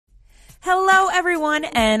everyone,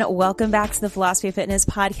 and welcome back to the Philosophy of Fitness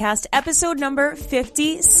podcast, episode number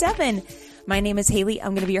 57. My name is Haley.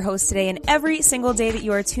 I'm going to be your host today, and every single day that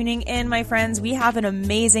you are tuning in, my friends, we have an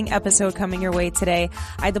amazing episode coming your way today.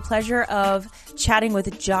 I had the pleasure of chatting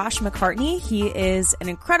with Josh McCartney. He is an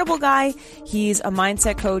incredible guy. He's a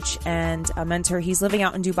mindset coach and a mentor. He's living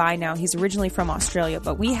out in Dubai now. He's originally from Australia,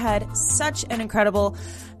 but we had such an incredible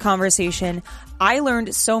conversation. I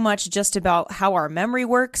learned so much just about how our memory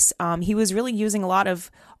works. He was really using a lot of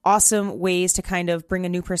awesome ways to kind of bring a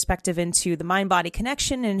new perspective into the mind-body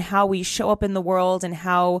connection and how we show up in the world and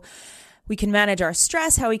how we can manage our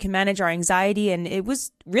stress, how we can manage our anxiety. And it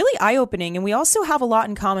was really eye-opening. And we also have a lot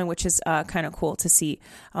in common, which is kind of cool to see.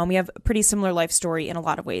 We have a pretty similar life story in a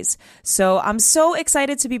lot of ways. So I'm so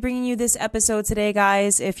excited to be bringing you this episode today,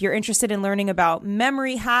 guys. If you're interested in learning about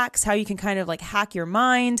memory hacks, how you can kind of like hack your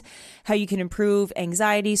mind, how you can improve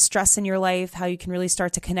anxiety, stress in your life, how you can really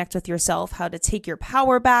start to connect with yourself, how to take your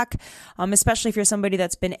power back, especially if you're somebody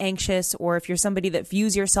that's been anxious or if you're somebody that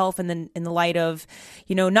views yourself in the light of,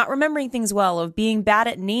 not remembering things well, of being bad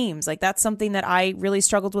at names. Like that's something that I really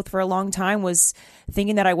struggled with for a long time, was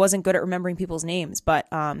thinking that I wasn't good at remembering people's names. But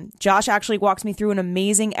Josh actually walked me through an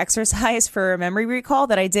amazing exercise for memory recall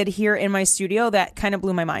that I did here in my studio that kind of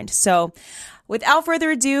blew my mind. So without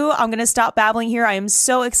further ado, I'm going to stop babbling here. I am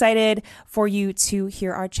so excited for you to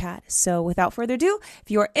hear our chat. So without further ado,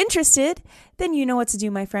 if you are interested, then you know what to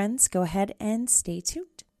do, my friends. Go ahead and stay tuned.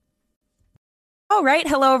 All right.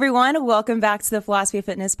 Hello, everyone. Welcome back to the Philosophy of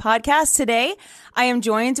Fitness podcast. Today, I am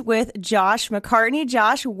joined with Josh McCartney.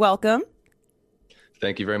 Josh, welcome.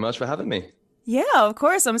 Thank you very much for having me. Yeah, of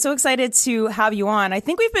course. I'm so excited to have you on. I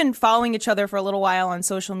think we've been following each other for a little while on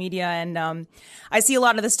social media, and I see a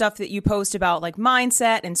lot of the stuff that you post about like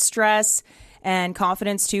mindset and stress and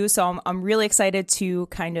confidence too. So I'm really excited to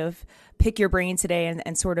kind of pick your brain today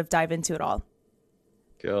and sort of dive into it all.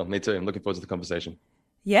 Cool. Me too. I'm looking forward to the conversation.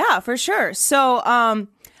 Yeah, for sure. So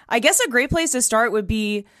I guess a great place to start would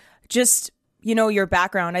be just, your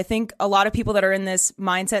background. I think a lot of people that are in this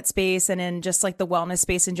mindset space and in just like the wellness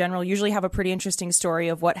space in general usually have a pretty interesting story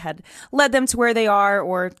of what had led them to where they are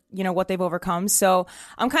or, what they've overcome. So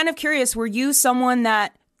I'm kind of curious, were you someone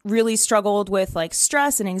that really struggled with like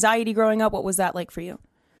stress and anxiety growing up? What was that like for you?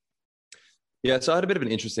 Yeah, so I had a bit of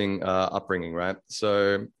an interesting upbringing, right?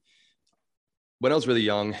 So when I was really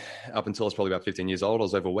young, up until I was probably about 15 years old, I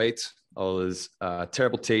was overweight. I was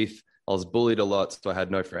terrible teeth. I was bullied a lot, so I had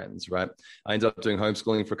no friends, right? I ended up doing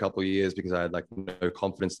homeschooling for a couple of years because I had like no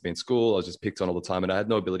confidence to be in school. I was just picked on all the time and I had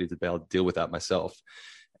no ability to be able to deal with that myself.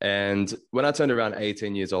 And when I turned around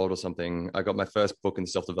 18 years old or something, I got my first book in the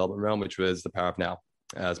self-development realm, which was The Power of Now,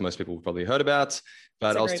 as most people probably heard about.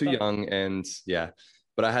 But I was too young and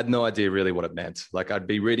but I had no idea really what it meant. Like I'd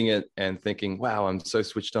be reading it and thinking, wow, I'm so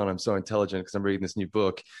switched on. I'm so intelligent because I'm reading this new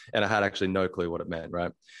book. And I had actually no clue what it meant,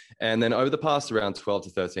 right? And then over the past around 12 to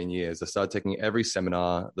 13 years, I started taking every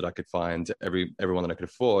seminar that I could find, everyone that I could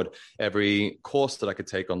afford, every course that I could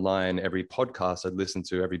take online, every podcast I'd listen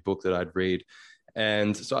to, every book that I'd read.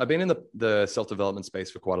 And so I've been in the self-development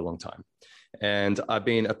space for quite a long time. And I've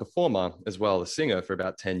been a performer as well, a singer for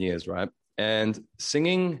about 10 years, right? And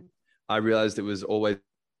singing, I realized it was always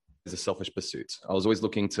a selfish pursuit. I was always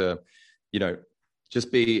looking to,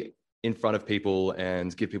 just be in front of people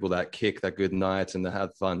and give people that kick, that good night and to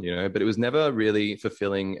have fun, but it was never really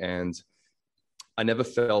fulfilling. And I never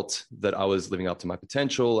felt that I was living up to my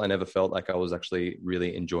potential. I never felt like I was actually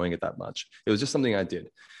really enjoying it that much. It was just something I did.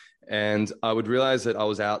 And I would realize that I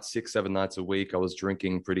was out 6-7 nights a week. I was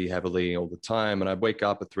drinking pretty heavily all the time. And I'd wake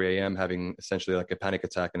up at 3 a.m. having essentially like a panic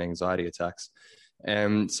attack and anxiety attacks.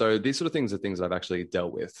 And so these sort of things are things I've actually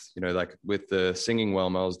dealt with, like with the singing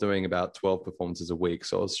realm, I was doing about 12 performances a week.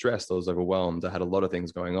 So I was stressed, I was overwhelmed. I had a lot of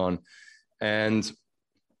things going on. And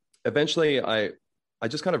eventually I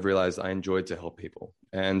just kind of realized I enjoyed to help people,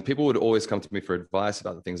 and people would always come to me for advice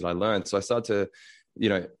about the things that I learned. So I started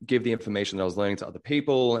to, give the information that I was learning to other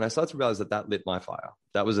people. And I started to realize that lit my fire.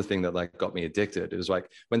 That was the thing that like got me addicted. It was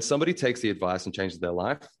like when somebody takes the advice and changes their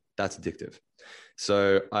life, that's addictive.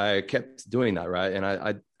 So I kept doing that, right? And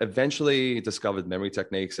I eventually discovered memory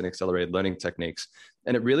techniques and accelerated learning techniques.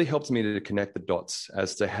 And it really helped me to connect the dots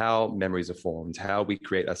as to how memories are formed, how we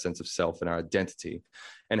create a sense of self and our identity,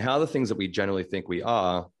 and how the things that we generally think we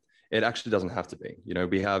are, it actually doesn't have to be.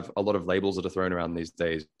 We have a lot of labels that are thrown around these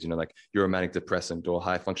days, like you're a manic depressant or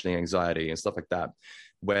high functioning anxiety and stuff like that,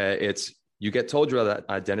 where it's you get told you're that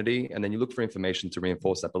identity and then you look for information to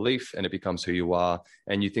reinforce that belief and it becomes who you are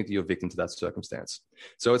and you think that you're a victim to that circumstance.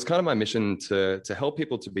 So it's kind of my mission to help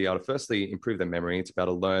people to be able to firstly improve their memory, to be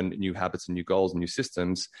able to learn new habits and new goals and new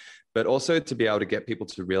systems, but also to be able to get people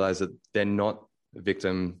to realize that they're not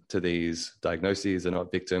victim to these diagnoses. They're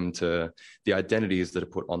not victim to the identities that are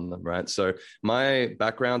put on them, right? So my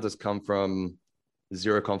background has come from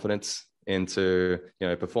zero confidence into,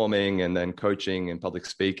 performing and then coaching and public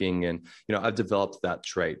speaking. And, I've developed that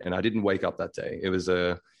trait, and I didn't wake up that day. It was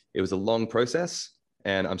a long process,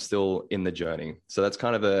 and I'm still in the journey. So that's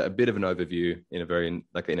kind of a bit of an overview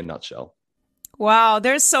in a nutshell. Wow.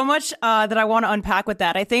 There's so much that I want to unpack with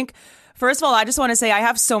that. I think, first of all, I just want to say I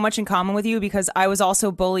have so much in common with you because I was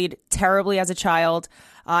also bullied terribly as a child.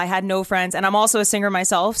 I had no friends, and I'm also a singer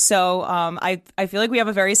myself. So I feel like we have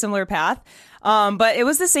a very similar path. But it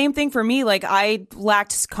was the same thing for me. Like, I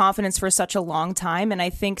lacked confidence for such a long time. And I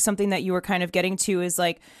think something that you were kind of getting to is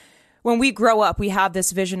like, when we grow up, we have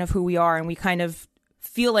this vision of who we are, and we kind of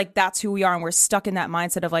feel like that's who we are, and we're stuck in that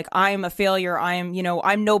mindset of like, I'm a failure, I'm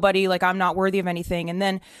nobody, like I'm not worthy of anything. And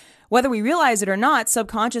then whether we realize it or not,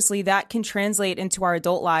 subconsciously that can translate into our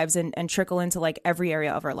adult lives and trickle into like every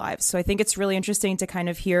area of our lives. So I think it's really interesting to kind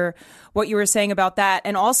of hear what you were saying about that,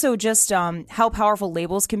 and also just how powerful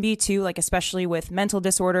labels can be too, like especially with mental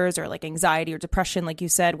disorders or like anxiety or depression, like you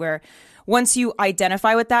said, where once you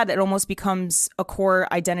identify with that, it almost becomes a core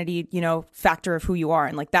identity, factor of who you are.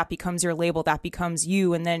 And like that becomes your label, that becomes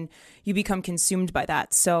you, and then you become consumed by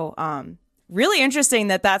that. So really interesting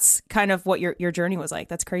that that's kind of what your journey was like.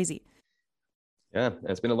 That's crazy. Yeah,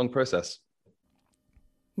 it's been a long process.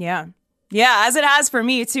 Yeah, as it has for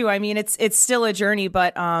me too. I mean, it's still a journey,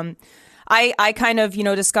 but I kind of,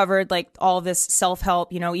 discovered like all of this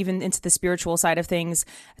self-help, even into the spiritual side of things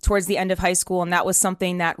towards the end of high school. And that was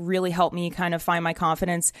something that really helped me kind of find my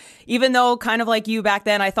confidence, even though kind of like you back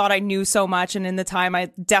then, I thought I knew so much. And in the time,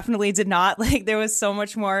 I definitely did not. Like, there was so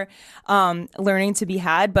much more learning to be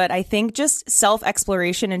had. But I think just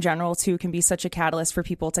self-exploration in general too can be such a catalyst for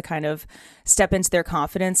people to kind of step into their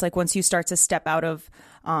confidence. Like, once you start to step out of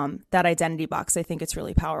that identity box, I think it's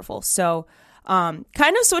really powerful. So kind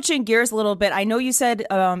of switching gears a little bit. I know you said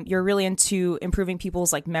you're really into improving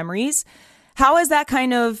people's like memories. How has that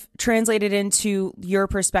kind of translated into your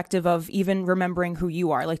perspective of even remembering who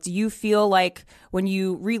you are? Like, do you feel like when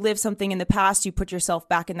you relive something in the past, you put yourself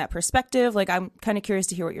back in that perspective? Like, I'm kind of curious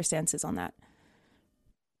to hear what your stance is on that.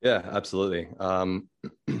 Yeah, absolutely.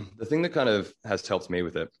 The thing that kind of has helped me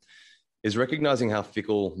with it is recognizing how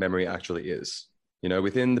fickle memory actually is.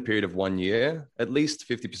 Within the period of 1 year, at least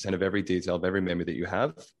 50% of every detail of every memory that you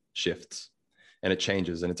have shifts, and it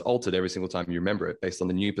changes, and it's altered every single time you remember it based on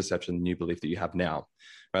the new perception, the new belief that you have now,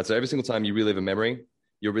 right? So every single time you relive a memory,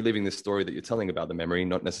 you're reliving this story that you're telling about the memory,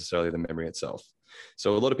 not necessarily the memory itself.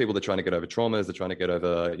 So a lot of people, they're trying to get over traumas, they're trying to get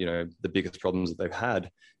over, the biggest problems that they've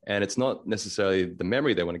had. And it's not necessarily the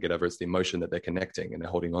memory they want to get over, it's the emotion that they're connecting and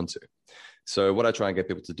they're holding on to. So what I try and get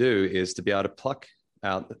people to do is to be able to pluck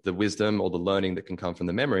out the wisdom or the learning that can come from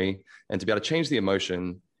the memory, and to be able to change the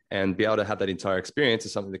emotion and be able to have that entire experience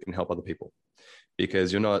as something that can help other people.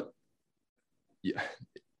 Because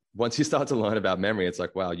once you start to learn about memory, it's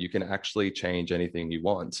like, wow, you can actually change anything you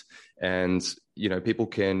want. And, people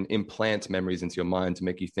can implant memories into your mind to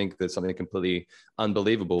make you think that something completely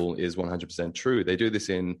unbelievable is 100% true. They do this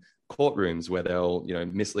in courtrooms where they'll,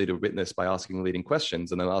 mislead a witness by asking leading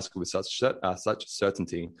questions, and they'll ask with such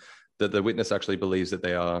certainty that the witness actually believes that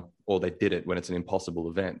they are, or they did it when it's an impossible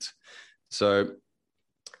event. So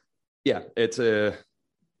yeah, it's a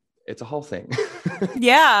whole thing.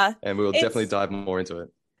 Yeah. And we'll definitely dive more into it.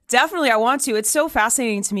 Definitely. I want to. It's so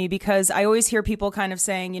fascinating to me because I always hear people kind of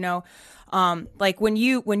saying, like when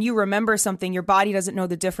you remember something, your body doesn't know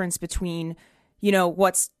the difference between,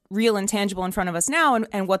 what's real and tangible in front of us now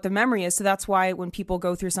and what the memory is. So that's why when people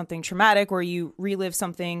go through something traumatic or you relive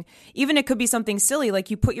something, even it could be something silly,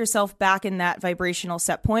 like you put yourself back in that vibrational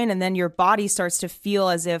set point, and then your body starts to feel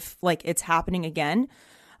as if like it's happening again,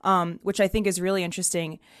 which I think is really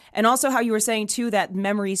interesting. And also how you were saying too, that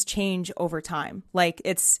memories change over time. Like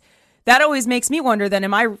that always makes me wonder then,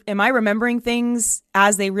 am I remembering things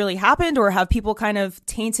as they really happened, or have people kind of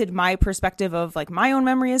tainted my perspective of like my own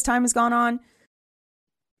memory as time has gone on?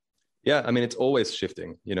 Yeah, I mean, it's always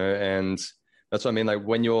shifting, and that's what I mean. Like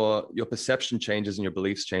when your perception changes and your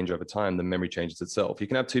beliefs change over time, the memory changes itself. You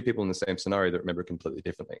can have two people in the same scenario that remember completely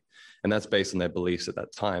differently, and that's based on their beliefs at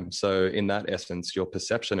that time. So in that essence, your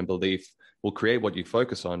perception and belief will create what you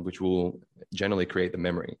focus on, which will generally create the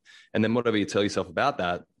memory. And then whatever you tell yourself about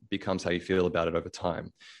that becomes how you feel about it over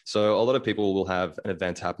time. So a lot of people will have an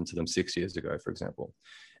event happen to them 6 years ago, for example.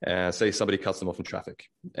 Say somebody cuts them off in traffic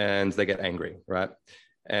and they get angry, right?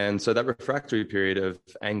 And so that refractory period of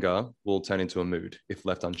anger will turn into a mood if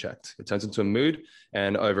left unchecked. It turns into a mood,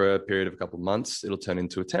 and over a period of a couple of months, it'll turn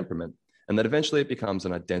into a temperament. And then eventually it becomes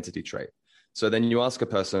an identity trait. So then you ask a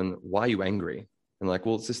person, why are you angry? And like,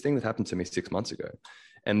 well, it's this thing that happened to me 6 months ago.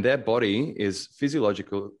 And their body is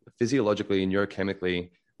physiologically and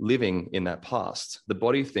neurochemically living in that past. The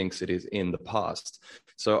body thinks it is in the past.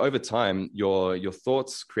 So over time, your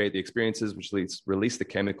thoughts create the experiences, which release the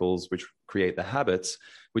chemicals, which create the habits,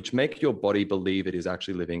 which make your body believe it is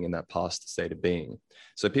actually living in that past state of being.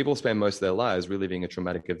 So people spend most of their lives reliving a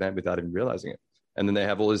traumatic event without even realizing it. And then they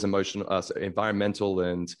have all these environmental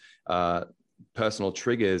and personal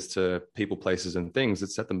triggers to people, places, and things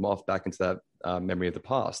that set them off back into that memory of the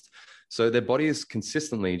past. So their body is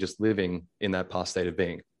consistently just living in that past state of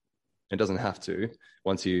being. It doesn't have to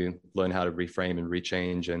once you learn how to reframe and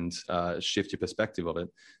rechange and shift your perspective of it.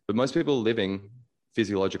 But most people are living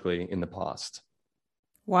physiologically in the past.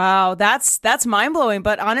 Wow, that's mind-blowing,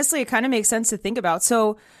 but honestly, it kind of makes sense to think about.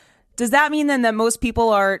 So does that mean then that most people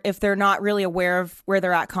are, if they're not really aware of where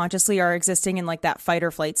they're at consciously, are existing in like that fight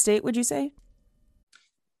or flight state, would you say?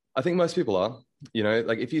 I think most people are.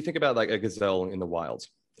 Like if you think about like a gazelle in the wild,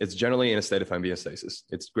 it's generally in a state of homeostasis.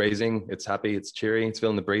 It's grazing, it's happy, it's cheery, it's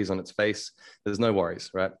feeling the breeze on its face. There's no worries,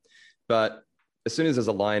 right? But as soon as there's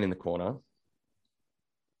a lion in the corner,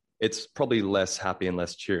 it's probably less happy and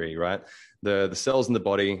less cheery, right? The cells in the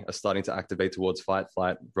body are starting to activate towards fight,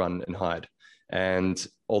 flight, run, and hide. And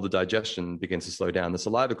all the digestion begins to slow down. The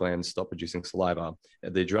saliva glands stop producing saliva.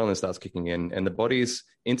 The adrenaline starts kicking in, and the body's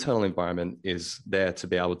internal environment is there to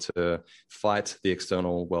be able to fight the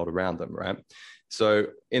external world around them, right? So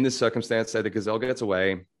in this circumstance, say the gazelle gets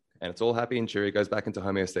away and it's all happy and cheery, it goes back into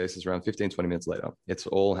homeostasis around 15, 20 minutes later. It's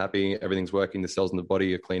all happy, everything's working, the cells in the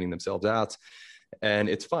body are cleaning themselves out, and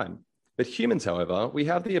it's fine. But humans, however, we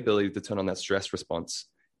have the ability to turn on that stress response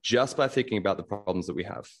just by thinking about the problems that we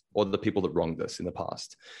have or the people that wronged us in the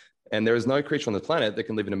past. And there is no creature on the planet that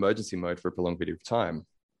can live in emergency mode for a prolonged period of time.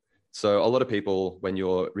 So a lot of people, when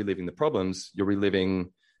you're reliving the problems, you're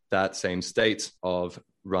reliving that same state of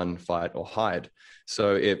run, fight, or hide.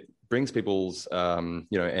 So it brings people's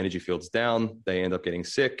energy fields down. They end up getting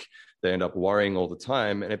sick. They end up worrying all the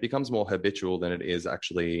time. And it becomes more habitual than it is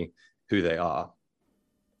actually who they are.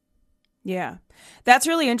 Yeah, that's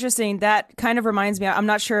really interesting. That kind of reminds me,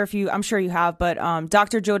 I'm sure you have, but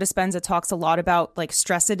Dr. Joe Dispenza talks a lot about like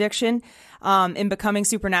stress addiction in Becoming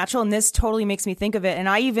Supernatural. And this totally makes me think of it. And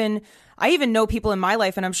I even know people in my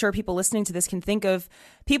life, and I'm sure people listening to this can think of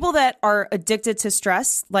people that are addicted to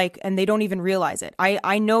stress, and they don't even realize it.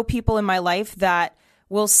 I know people in my life that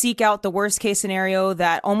will seek out the worst case scenario,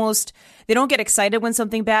 that almost they don't get excited when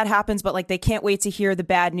something bad happens, but like they can't wait to hear the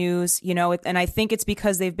bad news, and I think it's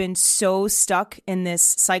because they've been so stuck in this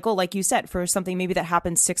cycle, like you said, for something maybe that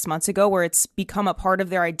happened 6 months ago, where it's become a part of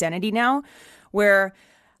their identity now, where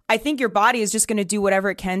I think your body is just going to do whatever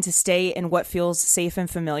it can to stay in what feels safe and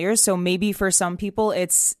familiar. So maybe for some people,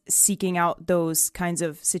 it's seeking out those kinds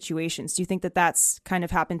of situations. Do you think that that's kind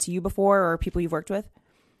of happened to you before, or people you've worked with?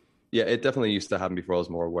 Yeah, it definitely used to happen before I was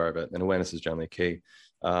more aware of it, and awareness is generally key.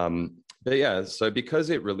 But yeah, so because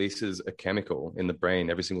it releases a chemical in the brain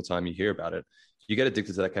every single time you hear about it, you get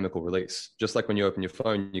addicted to that chemical release. Just like when you open your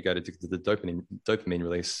phone, you get addicted to the dopamine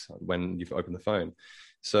release when you've opened the phone.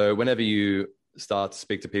 So whenever you start to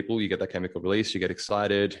speak to people, you get that chemical release, you get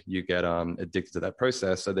excited, you get addicted to that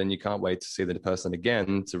process. So then you can't wait to see the person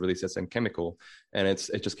again to release that same chemical. And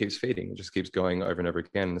it just keeps feeding. It just keeps going over and over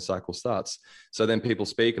again, and the cycle starts. So then people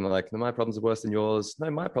speak and they're like, no, my problems are worse than yours. No,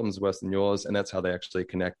 my problems are worse than yours. And that's how they actually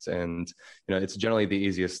connect. And, it's generally the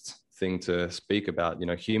easiest thing to speak about.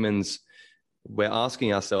 Humans, we're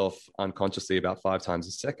asking ourselves unconsciously about 5 times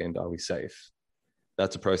a second, are we safe?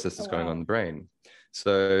 That's a process that's going on in the brain.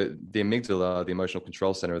 So the amygdala, the emotional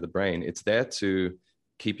control center of the brain, it's there to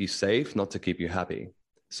keep you safe, not to keep you happy.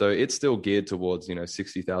 So it's still geared towards,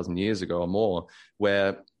 60,000 years ago or more,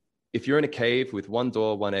 where if you're in a cave with one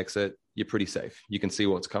door, one exit, you're pretty safe. You can see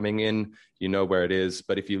what's coming in, you know where it is.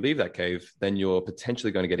 But if you leave that cave, then you're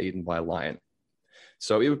potentially going to get eaten by a lion.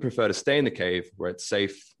 So it would prefer to stay in the cave where it's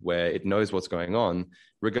safe, where it knows what's going on,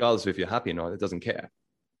 regardless of if you're happy or not, it doesn't care.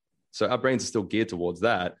 So our brains are still geared towards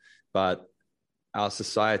that, but our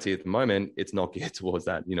society at the moment, it's not geared towards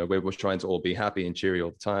that. We're trying to all be happy and cheery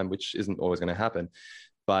all the time, which isn't always going to happen.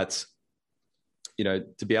 But,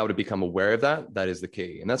 to be able to become aware of that is the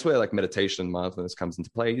key. And that's where like meditation and mindfulness comes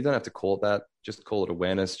into play. You don't have to call it that. Just call it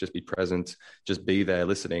awareness, just be present, just be there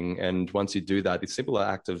listening. And once you do that, the simple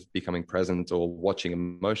act of becoming present or watching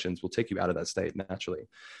emotions will take you out of that state naturally.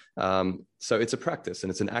 So it's a practice,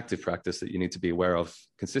 and it's an active practice that you need to be aware of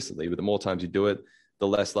consistently. But the more times you do it, the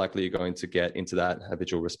less likely you're going to get into that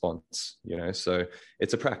habitual response, so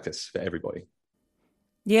it's a practice for everybody.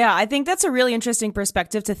 Yeah, I think that's a really interesting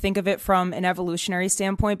perspective to think of it from an evolutionary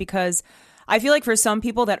standpoint, because I feel like for some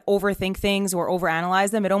people that overthink things or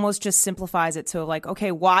overanalyze them, it almost just simplifies it to like,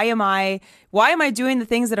 okay, why am I doing the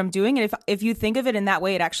things that I'm doing? And if you think of it in that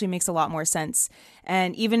way, it actually makes a lot more sense.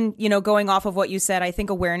 And even, going off of what you said, I think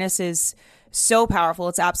awareness is so powerful.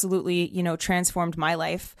 It's absolutely, transformed my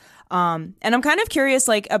life. And I'm kind of curious,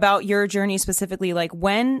 like, about your journey specifically. Like,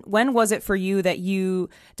 when was it for you that you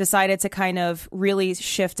decided to kind of really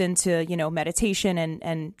shift into, meditation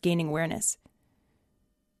and gaining awareness?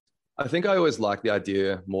 I think I always liked the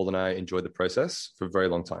idea more than I enjoyed the process for a very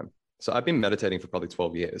long time. So I've been meditating for probably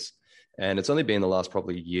 12 years. And it's only been the last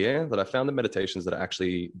probably year that I found the meditations that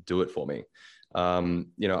actually do it for me.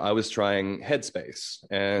 I was trying Headspace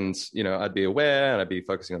and, I'd be aware and I'd be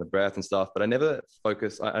focusing on the breath and stuff, but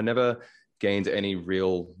I never gained any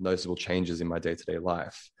real noticeable changes in my day-to-day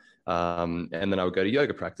life. And then I would go to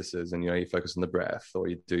yoga practices and, you focus on the breath, or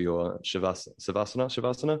you do your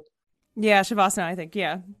Shavasana. Yeah, Shavasana, I think.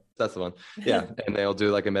 Yeah. That's the one. Yeah. And they'll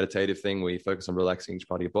do like a meditative thing where you focus on relaxing each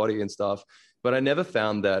part of your body and stuff. But I never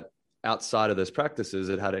found that outside of those practices,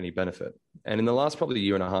 it had any benefit. And in the last probably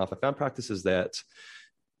year and a half, I found practices that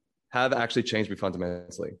have actually changed me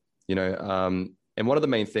fundamentally, and one of the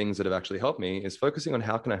main things that have actually helped me is focusing on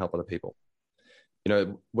how can I help other people?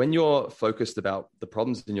 When you're focused about the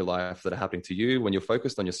problems in your life that are happening to you, when you're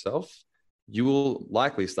focused on yourself, you will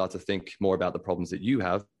likely start to think more about the problems that you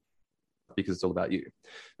have, because it's all about you.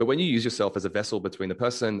 But when you use yourself as a vessel between the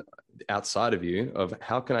person outside of you of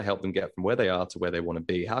how can I help them get from where they are to where they want to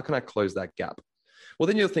be? How can I close that gap? Well,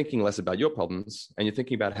 then you're thinking less about your problems and you're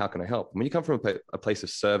thinking about how can I help? When you come from a place of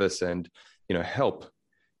service and, help,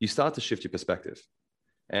 you start to shift your perspective.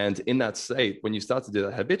 And in that state, when you start to do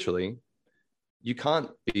that habitually, you can't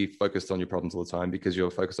be focused on your problems all the time because you're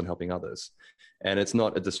focused on helping others. And it's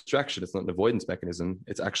not a distraction. It's not an avoidance mechanism.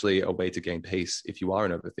 It's actually a way to gain peace if you are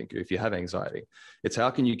an overthinker, if you have anxiety. It's how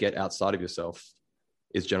can you get outside of yourself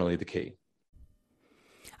is generally the key.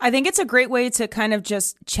 I think it's a great way to kind of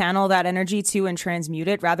just channel that energy to and transmute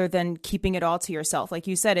it rather than keeping it all to yourself. Like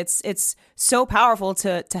you said, it's so powerful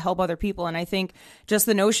to help other people. And I think just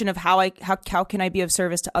the notion of how can I be of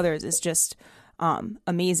service to others is just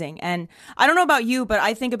amazing. And I don't know about you, but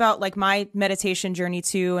I think about like my meditation journey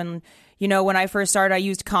too. And, when I first started, I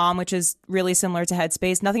used Calm, which is really similar to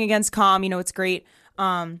Headspace. Nothing against Calm, it's great.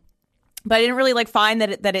 But I didn't really like find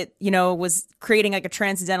that it was creating like a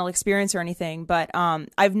transcendental experience or anything. But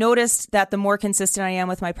I've noticed that the more consistent I am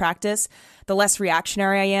with my practice, the less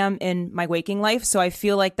reactionary I am in my waking life. So I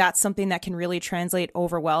feel like that's something that can really translate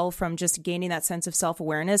over well from just gaining that sense of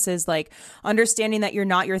self-awareness, is like understanding that you're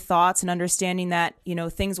not your thoughts and understanding that,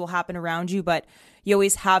 things will happen around you, but you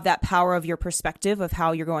always have that power of your perspective of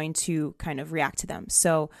how you're going to kind of react to them.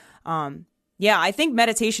 So, yeah, I think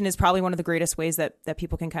meditation is probably one of the greatest ways that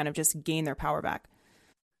people can kind of just gain their power back.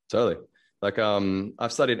 Totally. Like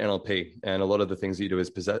I've studied NLP, and a lot of the things that you do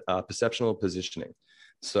is perceptual positioning.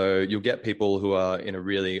 So you'll get people who are in a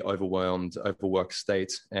really overwhelmed, overworked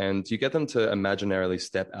state, and you get them to imaginarily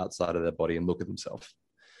step outside of their body and look at themselves.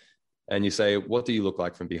 And you say, what do you look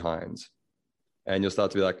like from behind? And you'll start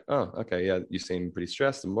to be like, oh, okay, yeah, you seem pretty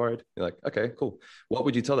stressed and worried. You're like, okay, cool. What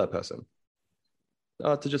would you tell that person?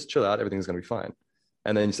 To just chill out, everything's going to be fine.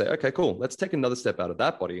 And then you say, okay, cool. Let's take another step out of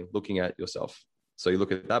that body, looking at yourself. So you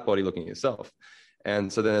look at that body, looking at yourself.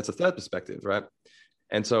 And so then it's a third perspective, right?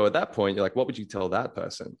 And so at that point, you're like, what would you tell that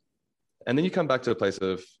person? And then you come back to a place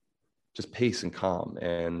of just peace and calm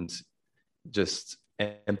and just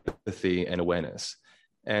empathy and awareness.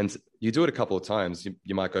 And you do it a couple of times.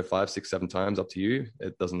 You might go 5, 6, 7 times, up to you.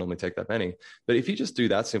 It doesn't normally take that many. But if you just do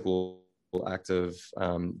that simple act of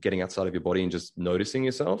getting outside of your body and just noticing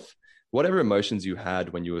yourself, whatever emotions you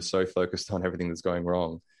had when you were so focused on everything that's going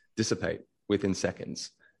wrong dissipate within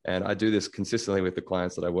seconds. And I do this consistently with the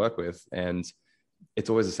clients that I work with, and it's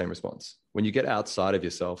always the same response. When you get outside of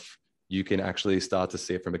yourself, you can actually start to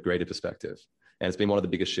see it from a greater perspective. And it's been one of the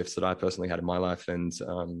biggest shifts that I personally had in my life, and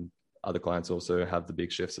other clients also have the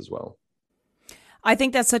big shifts as well. I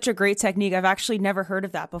think that's such a great technique. I've actually never heard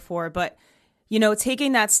of that before, but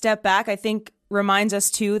taking that step back, I think reminds us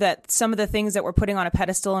too that some of the things that we're putting on a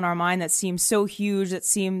pedestal in our mind that seem so huge, that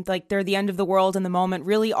seem like they're the end of the world in the moment,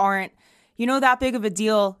 really aren't, that big of a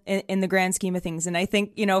deal in the grand scheme of things. And I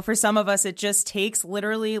think, for some of us, it just takes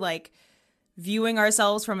literally like viewing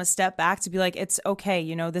ourselves from a step back to be like, it's okay.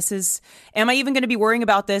 Am I even going to be worrying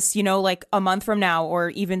about this, like a month from now or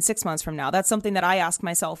even 6 months from now? That's something that I ask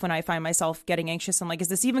myself when I find myself getting anxious. I'm like, is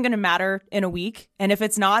this even going to matter in a week? And if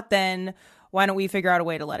it's not, then why don't we figure out a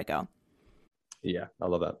way to let it go? Yeah, I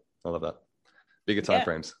love that. Bigger time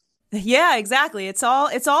frames. Yeah, exactly. It's all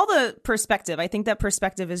the perspective. I think that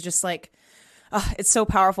perspective is just like it's so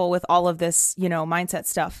powerful with all of this, mindset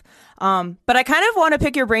stuff. But I kind of want to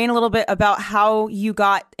pick your brain a little bit about how you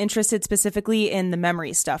got interested specifically in the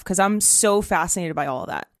memory stuff, because I'm so fascinated by all of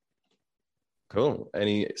that. Cool.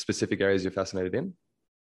 Any specific areas you're fascinated in?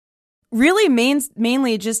 Really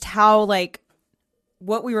mainly just how, like,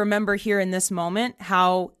 what we remember here in this moment,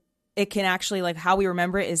 how it can actually, like, how we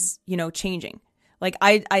remember it is, changing. Like,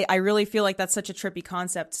 I really feel like that's such a trippy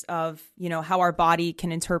concept of, how our body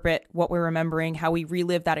can interpret what we're remembering, how we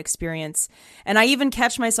relive that experience. And I even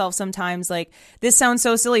catch myself sometimes, like, this sounds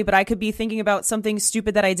so silly, but I could be thinking about something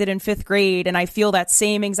stupid that I did in 5th grade, and I feel that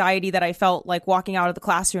same anxiety that I felt, like, walking out of the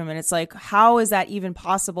classroom. And it's like, how is that even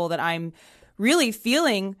possible that I'm really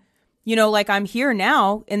feeling, like I'm here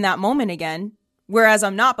now in that moment again, whereas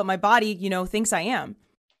I'm not, but my body, thinks I am.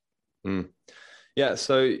 Yeah.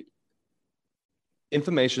 So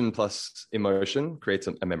information plus emotion creates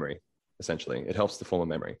a memory, essentially. It helps to form a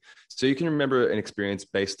memory. So you can remember an experience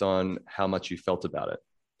based on how much you felt about it.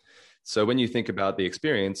 So when you think about the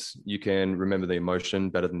experience, you can remember the emotion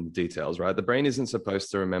better than the details, right? The brain isn't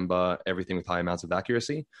supposed to remember everything with high amounts of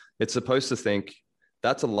accuracy. It's supposed to think,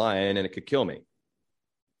 that's a lion and it could kill me.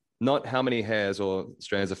 Not how many hairs or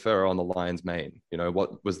strands of fur are on the lion's mane.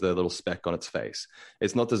 What was the little speck on its face?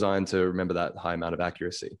 It's not designed to remember that high amount of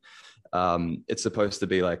accuracy. It's supposed to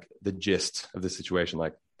be like the gist of the situation,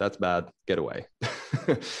 like, that's bad, get away.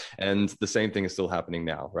 And the same thing is still happening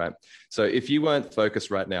now, right? So if you weren't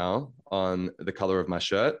focused right now on the color of my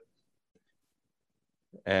shirt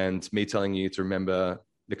and me telling you to remember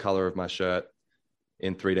the color of my shirt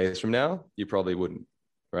in 3 days from now, you probably wouldn't,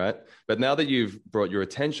 right? But now that you've brought your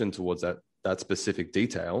attention towards that specific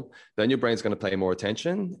detail, then your brain's going to pay more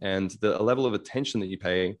attention, and the level of attention that you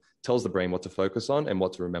pay tells the brain what to focus on and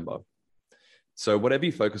what to remember. So whatever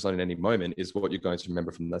you focus on in any moment is what you're going to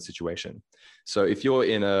remember from that situation. So if you're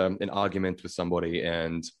in an argument with somebody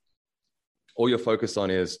and all you're focused on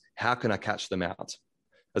is, how can I catch them out,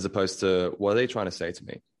 as opposed to, what are they trying to say to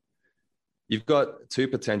me? You've got 2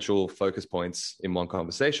 potential focus points in one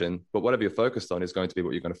conversation, but whatever you're focused on is going to be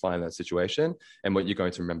what you're going to find in that situation and what you're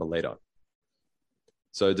going to remember later.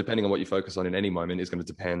 So depending on what you focus on in any moment is going to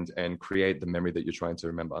depend and create the memory that you're trying to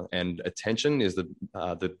remember. And attention is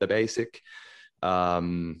the basic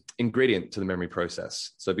ingredient to the memory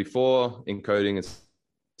process. So before encoding and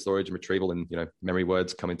storage and retrieval and memory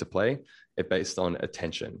words come into play, it's based on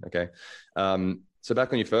attention. Okay. So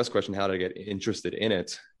back on your first question, how did I get interested in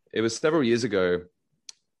it? It was several years ago.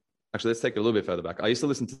 Actually, let's take it a little bit further back. I used to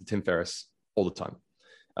listen to Tim Ferriss all the time.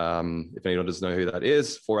 If anyone doesn't know who that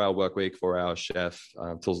is, 4-Hour Workweek, 4-Hour Chef,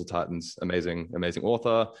 Tools of Titans, amazing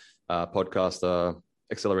author, podcaster,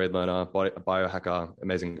 accelerated learner, biohacker,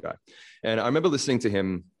 amazing guy. And I remember listening to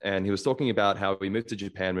him, and he was talking about how he moved to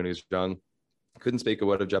Japan when he was young, couldn't speak a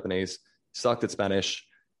word of Japanese, sucked at Spanish,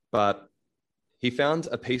 but he found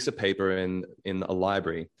a piece of paper in a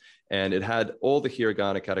library, and it had all the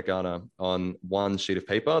hiragana, katakana on one sheet of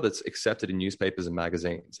paper that's accepted in newspapers and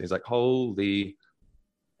magazines. He's like, holy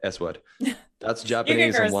S word. That's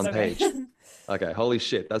Japanese on one page. Okay, holy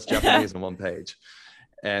shit, that's Japanese on one page.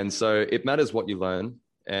 And so it matters what you learn,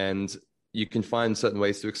 and you can find certain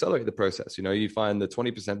ways to accelerate the process. You find the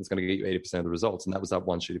 20% that's going to get you 80% of the results. And that was that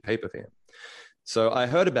one sheet of paper for him. So I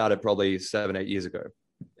heard about it probably 7-8 years ago.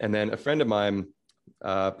 And then a friend of mine,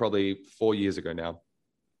 probably 4 years ago now,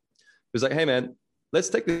 was like, hey man, let's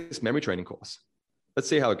take this memory training course. Let's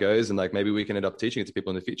see how it goes. And like, maybe we can end up teaching it to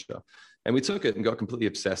people in the future. And we took it and got completely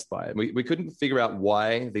obsessed by it. We couldn't figure out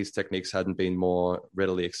why these techniques hadn't been more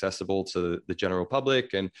readily accessible to the general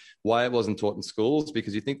public and why it wasn't taught in schools,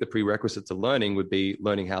 because you think the prerequisite to learning would be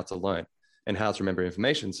learning how to learn and how to remember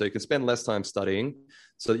information. So you can spend less time studying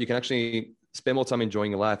so that you can actually spend more time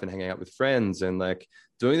enjoying your life and hanging out with friends and like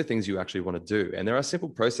doing the things you actually want to do. And there are simple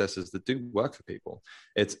processes that do work for people.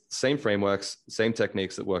 It's same frameworks, same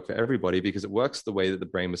techniques that work for everybody, because it works the way that the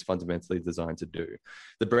brain was fundamentally designed to do.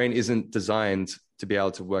 The brain isn't designed to be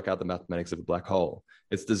able to work out the mathematics of a black hole.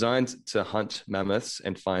 It's designed to hunt mammoths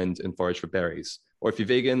and find and forage for berries. Or if you're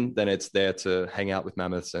vegan, then it's there to hang out with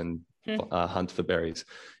mammoths and hunt for berries.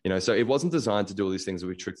 So it wasn't designed to do all these things that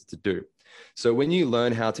we tricked it to do. So when you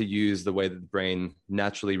learn how to use the way that the brain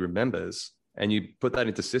naturally remembers and you put that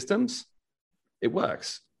into systems, it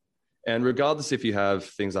works. And regardless if you have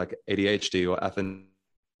things like ADHD or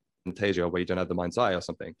aphantasia, where you don't have the mind's eye or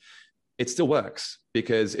something, it still works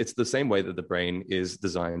because it's the same way that the brain is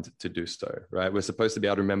designed to do so, right? We're supposed to be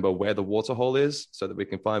able to remember where the water hole is so that we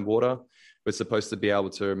can find water. We're supposed to be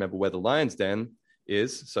able to remember where the lion's den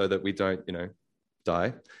is so that we don't,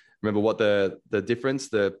 die. remember what the difference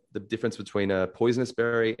between a poisonous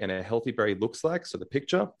berry and a healthy berry looks like. So the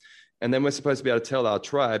picture. And then we're supposed to be able to tell our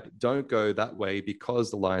tribe, don't go that way because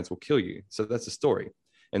the lions will kill you. So that's a story.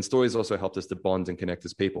 And stories also helped us to bond and connect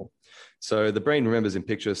as people. So the brain remembers in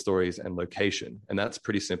pictures, stories, and location. And that's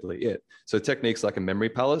pretty simply it. So techniques like a memory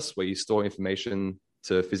palace, where you store information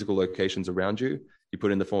to physical locations around you, you put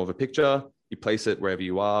it in the form of a picture, you place it wherever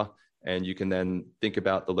you are, and you can then think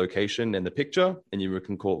about the location and the picture, and you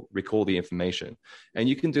can recall the information. And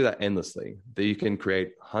you can do that endlessly. That you can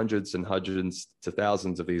create hundreds and hundreds to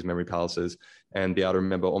thousands of these memory palaces and be able to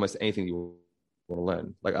remember almost anything you want to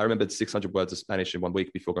learn. Like I remembered 600 words of Spanish in 1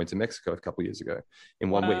 week before going to Mexico a couple of years ago, in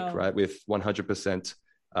 1 week, right? With 100%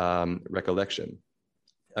 recollection.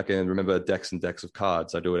 I can remember decks and decks of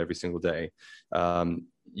cards. I do it every single day.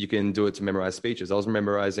 You can do it to memorize speeches. I was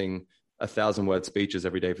memorizing 1,000-word speeches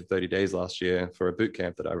every day for 30 days last year for a boot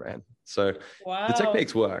camp that I ran. So the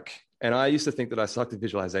techniques work. And I used to think that I sucked at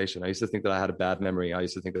visualization. I used to think that I had a bad memory. I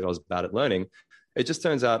used to think that I was bad at learning. It just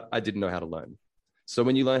turns out I didn't know how to learn. So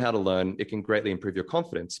when you learn how to learn, it can greatly improve your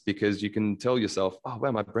confidence because you can tell yourself, oh,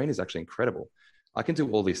 wow, my brain is actually incredible. I can do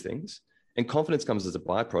all these things. And confidence comes as a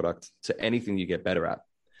byproduct to anything you get better at.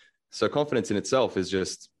 So confidence in itself is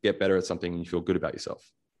just get better at something and you feel good about yourself.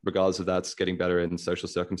 Regardless of that's getting better in social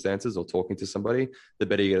circumstances or talking to somebody, the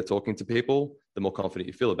better you get at talking to people, the more confident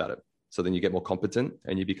you feel about it. So then you get more competent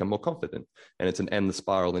and you become more confident. And it's an endless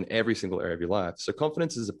spiral in every single area of your life. So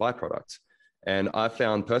confidence is a byproduct. And I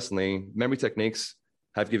found personally, memory techniques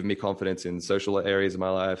have given me confidence in social areas of my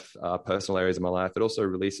life, personal areas of my life. It also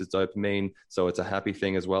releases dopamine. So it's a happy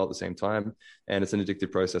thing as well at the same time. And it's an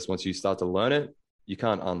addictive process. Once you start to learn it, you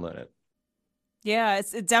can't unlearn it. Yeah,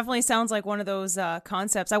 it definitely sounds like one of those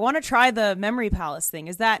concepts. I want to try the memory palace thing.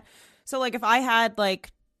 Is that so? Like, if I had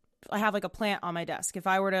I have like a plant on my desk. If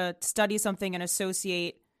I were to study something and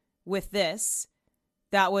associate with this,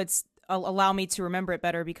 that would allow me to remember it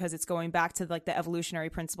better because it's going back to like the evolutionary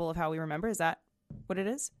principle of how we remember. Is that what it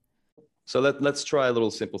is? So let's try a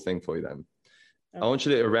little simple thing for you then. Okay. I want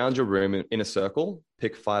you to, around your room in a circle,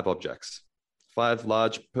 pick 5 objects. 5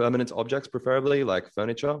 large permanent objects, preferably, like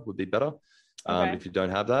furniture would be better. Okay. If you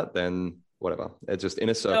don't have that, then whatever. It's just in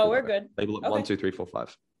a circle. No, we're good. Label it 1, 2, 3, 4,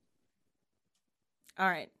 5. All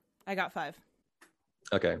right. I got 5.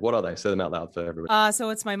 Okay. What are they? Say them out loud for everybody.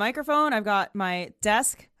 So it's my microphone. I've got my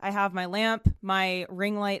desk. I have my lamp, my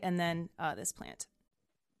ring light, and then this plant.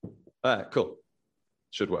 All right. Cool.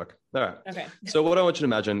 Should work. All right. Okay. So what I want you to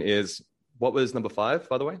imagine is, what was number 5,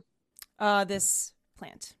 by the way? This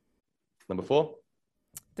plant. Number 4?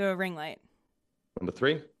 The ring light. Number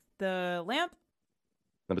 3? The lamp.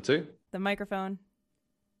 Number 2? The microphone.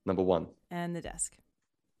 Number 1? And the desk.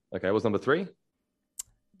 Okay, what's number 3?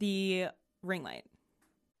 The ring light.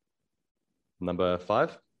 Number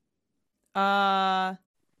 5? The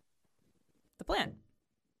plant.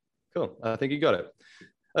 Cool, I think you got it.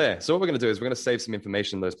 Okay, so what we're going to do is we're going to save some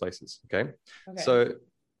information in those places, okay? So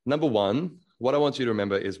number 1, what I want you to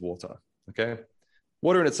remember is water, okay?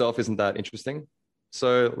 Water in itself isn't that interesting.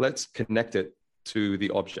 So let's connect it to the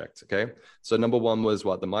object. Okay. So number 1 was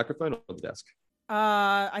what? The microphone or the desk?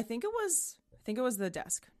 I think it was the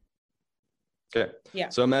desk. Okay. Yeah.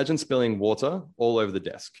 So imagine spilling water all over the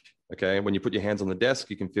desk. Okay. When you put your hands on the desk,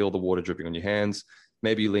 you can feel the water dripping on your hands.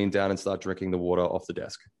 Maybe you lean down and start drinking the water off the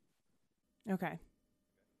desk. Okay.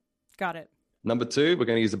 Got it. Number 2, we're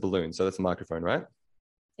going to use a balloon. So that's the microphone, right?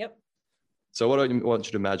 Yep. So what I want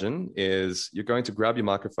you to imagine is you're going to grab your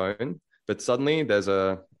microphone, but suddenly there's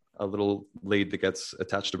a little lead that gets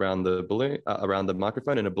attached around the balloon, around the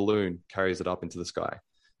microphone, and a balloon carries it up into the sky.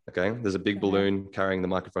 Okay. There's a big balloon carrying the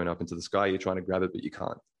microphone up into the sky. You're trying to grab it, but you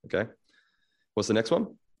can't. Okay. What's the next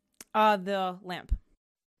one? The lamp.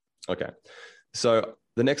 Okay. So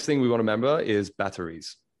the next thing we want to remember is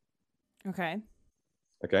batteries. Okay.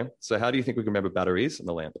 Okay. So how do you think we can remember batteries in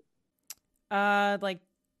the lamp? Like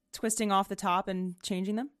twisting off the top and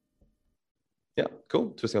changing them. Yeah.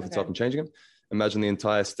 Cool. Twisting off the top and changing them. Imagine the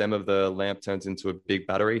entire stem of the lamp turns into a big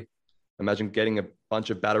battery. Imagine getting a bunch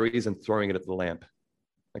of batteries and throwing it at the lamp.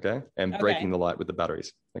 Okay. And breaking the light with the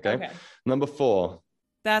batteries. Okay. Number 4.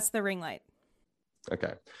 That's the ring light.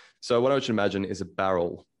 Okay. So what I want you to imagine is a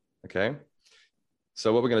barrel. Okay.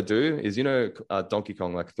 So what we're going to do is, Donkey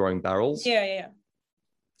Kong, like throwing barrels. Yeah.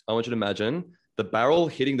 I want you to imagine the barrel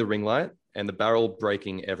hitting the ring light and the barrel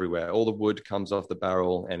breaking everywhere. All the wood comes off the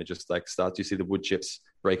barrel and it just like starts, you see the wood chips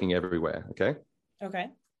breaking everywhere. Okay.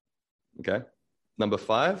 Okay. Number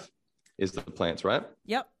 5 is the plant, right?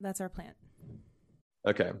 Yep. That's our plant.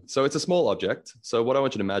 Okay. So it's a small object. So what I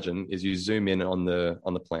want you to imagine is you zoom in on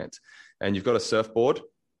the plant and you've got a surfboard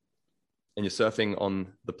and you're surfing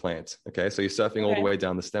on the plant. Okay. So you're surfing all the way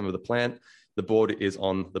down the stem of the plant. The board is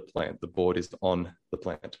on the plant. The board is on the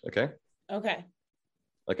plant. Okay. Okay.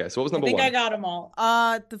 Okay. So what was number one? I think I got them all.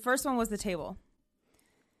 The first one was the table.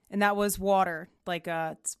 And that was water, like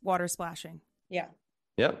water splashing. Yeah.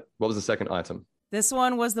 Yeah. What was the second item? This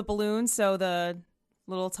one was the balloon. So the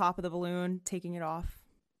little top of the balloon, taking it off.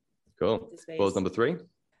 Cool. What was number three?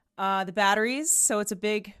 The batteries. So it's a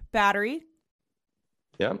big battery.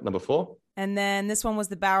 Yeah. Number four. And then this one was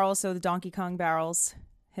the barrel. So the Donkey Kong barrels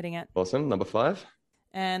hitting it. Awesome. Number five.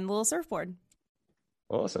 And the little surfboard.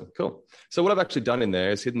 Awesome. Cool. So what I've actually done in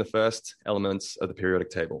there is hidden the first elements of the periodic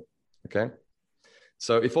table. Okay.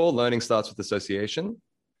 So if all learning starts with association,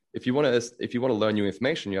 if you want to learn new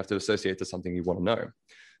information, you have to associate to something you want to know.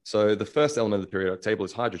 So the first element of the periodic table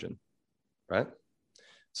is hydrogen, right?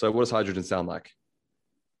 So what does hydrogen sound like?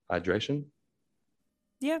 Hydration?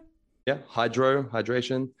 Yeah. Yeah.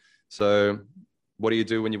 Hydration. So what do you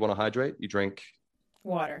do when you want to hydrate? You drink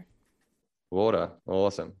water.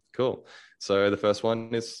 Awesome. Cool. So the first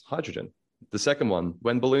one is hydrogen. The second one,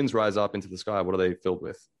 when balloons rise up into the sky, what are they filled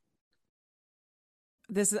with?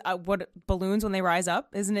 This is what balloons when they rise up,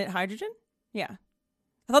 isn't it hydrogen? Yeah.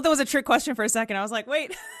 I thought that was a trick question for a second. I was like,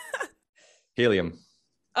 wait. Helium.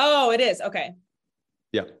 Oh, it is. Okay.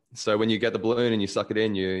 Yeah. So when you get the balloon and you suck it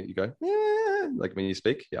in, you go, yeah, like when you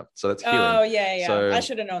speak. Yeah. So that's helium. Oh, yeah. So, I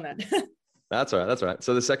should have known that. That's all right.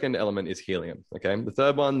 So the second element is helium. Okay. The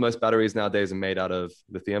third one, most batteries nowadays are made out of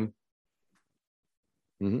lithium.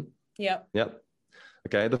 Mm-hmm. Yep.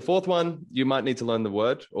 Okay. The fourth one, you might need to learn the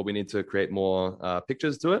word, or we need to create more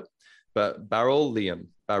pictures to it. But beryllium.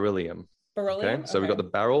 Okay. So we got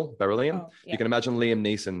the beryllium. Oh, yeah. You can imagine Liam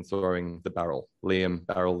Neeson throwing the barrel.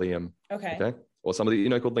 Beryllium. Okay. Or somebody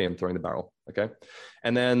called Liam throwing the barrel. Okay.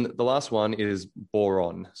 And then the last one is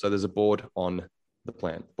boron. So there's a board on the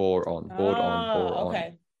plant. Boron.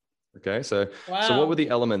 Okay. Okay. So what were the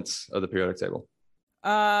elements of the periodic table?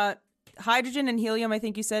 Hydrogen and helium. I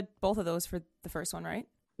think you said both of those for the first one, right?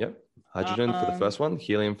 Yep. Hydrogen for the first one,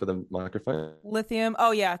 helium for the microphone. Lithium.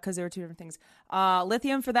 Oh yeah, because there were two different things.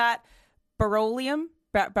 Lithium for that, beryllium,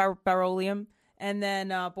 and then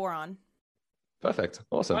boron. Perfect.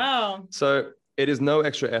 Awesome. Wow. So it is no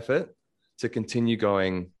extra effort to continue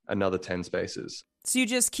going another 10 spaces. So you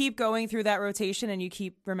just keep going through that rotation and you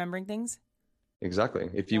keep remembering things? Exactly.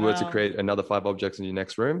 If you were to create another 5 objects in your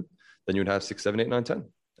next room, then you would have 6, 7, 8, 9, 10.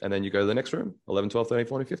 And then you go to the next room, 11, 12, 13,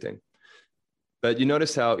 14, 15. But you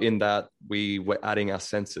notice how in that we were adding our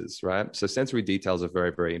senses, right? So sensory details are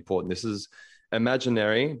very, very important. This is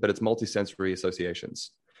imaginary, but it's multisensory associations.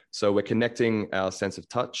 So we're connecting our sense of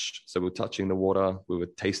touch. So we're touching the water, we were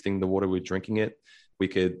tasting the water, we were drinking it. We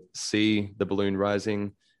could see the balloon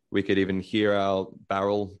rising. We could even hear our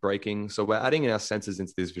barrel breaking. So we're adding our senses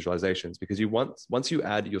into these visualizations because once you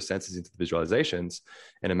add your senses into the visualizations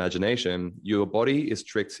and imagination, your body is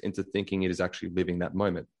tricked into thinking it is actually living that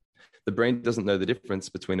moment. The brain doesn't know the difference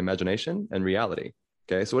between imagination and reality.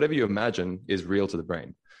 Okay, so whatever you imagine is real to the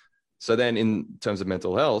brain. So then in terms of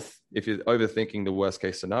mental health, if you're overthinking the worst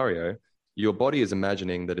case scenario, your body is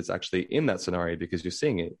imagining that it's actually in that scenario because you're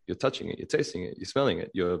seeing it, you're touching it, you're tasting it, you're smelling it,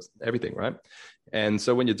 you're everything, right? And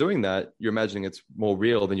so when you're doing that, you're imagining it's more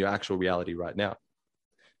real than your actual reality right now.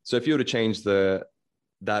 So if you were to change that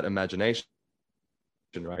imagination,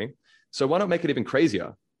 right? So why not make it even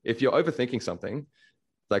crazier? If you're overthinking something,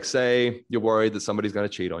 like say you're worried that somebody's going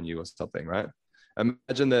to cheat on you or something, right?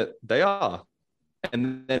 Imagine that they are.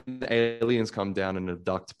 And then aliens come down and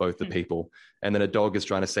abduct both the people. And then a dog is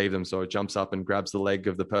trying to save them. So it jumps up and grabs the leg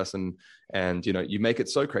of the person. And, you make it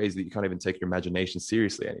so crazy that you can't even take your imagination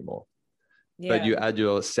seriously anymore. Yeah. But you add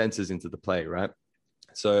your senses into the play, right?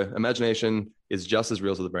 So imagination is just as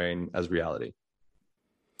real to the brain as reality.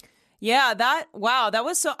 Yeah, that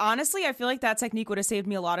was so, honestly, I feel like that technique would have saved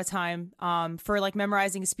me a lot of time for like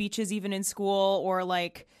memorizing speeches, even in school, or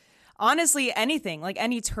like, honestly, anything, like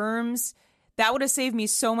any terms. That would have saved me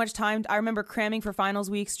so much time. I remember cramming for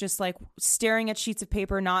finals weeks, just like staring at sheets of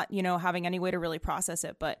paper, not, having any way to really process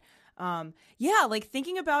it. But like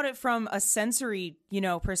thinking about it from a sensory,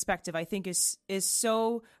 perspective, I think is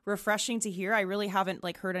so refreshing to hear. I really haven't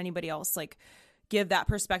like heard anybody else like give that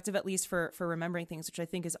perspective, at least for remembering things, which I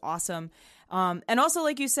think is awesome. And also,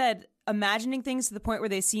 like you said, imagining things to the point where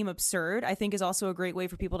they seem absurd, I think is also a great way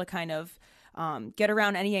for people to kind of get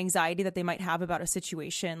around any anxiety that they might have about a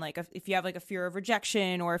situation. Like if you have like a fear of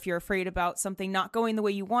rejection, or if you're afraid about something not going the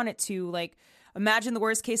way you want it to, like imagine the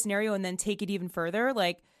worst case scenario and then take it even further.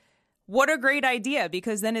 Like what a great idea,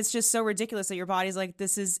 because then it's just so ridiculous that your body's like,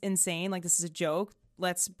 this is insane. Like this is a joke.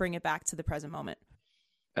 Let's bring it back to the present moment.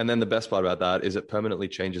 And then the best part about that is it permanently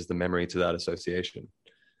changes the memory to that association.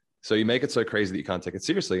 So you make it so crazy that you can't take it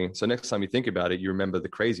seriously. So next time you think about it, you remember the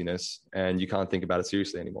craziness and you can't think about it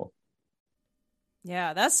seriously anymore.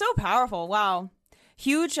 Yeah, that's so powerful. Wow.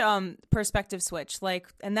 Huge perspective switch. Like,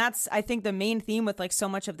 and that's, I think, the main theme with like so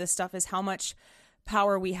much of this stuff is how much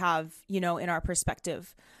power we have, in our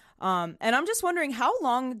perspective. And I'm just wondering, how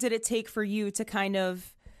long did it take for you to kind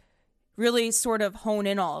of really sort of hone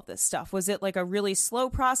in all of this stuff? Was it like a really slow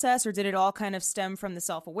process, or did it all kind of stem from the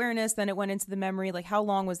self-awareness, then it went into the memory? Like, how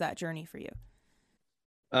long was that journey for you?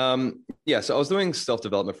 Yeah, so I was doing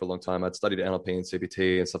self-development for a long time. I'd studied NLP and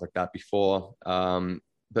CBT and stuff like that before.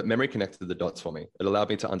 But memory connected the dots for me. It allowed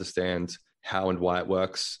me to understand how and why it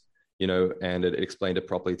works, and it explained it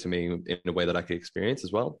properly to me in a way that I could experience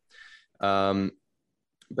as well.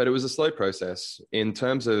 But it was a slow process. In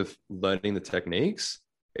terms of learning the techniques,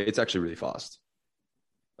 it's actually really fast.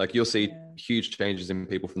 Like you'll see huge changes in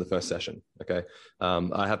people from the first session. Okay.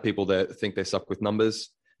 I have people that think they suck with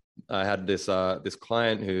numbers. I had this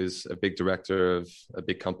client who's a big director of a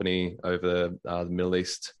big company over the Middle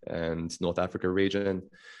East and North Africa region.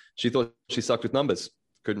 She thought she sucked with numbers,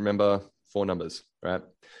 couldn't remember 4 numbers, right?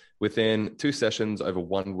 Within 2 sessions over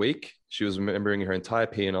 1 week, she was remembering her entire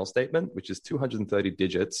P&L statement, which is 230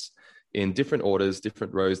 digits in different orders,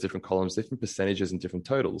 different rows, different columns, different percentages, and different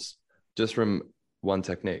totals, just from one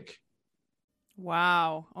technique.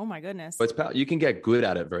 Wow. Oh my goodness. But you can get good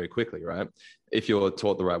at it very quickly, right? If you're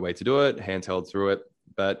taught the right way to do it, handheld through it,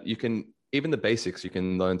 but you can, even the basics, you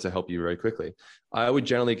can learn to help you very quickly. I would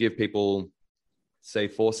generally give people, say,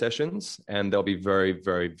 4 sessions, and they'll be very,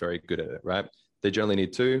 very, very good at it, right? They generally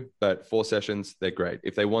need 2, but 4 sessions, they're great.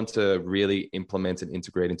 If they want to really implement and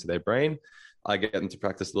integrate into their brain, I get them to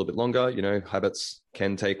practice a little bit longer. Habits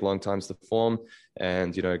can take long times to form,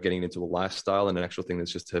 and, getting into a lifestyle and an actual thing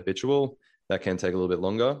that's just habitual, that can take a little bit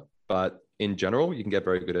longer. But in general, you can get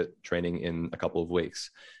very good at training in a couple of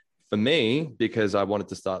weeks. For me, because I wanted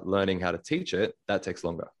to start learning how to teach it, that takes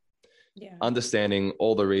longer. Yeah. Understanding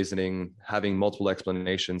all the reasoning, having multiple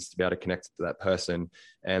explanations to be able to connect to that person,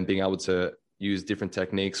 and being able to use different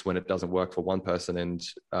techniques when it doesn't work for one person, and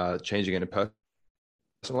changing it and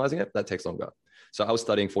personalizing it, that takes longer. So I was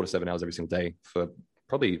studying 4 to 7 hours every single day for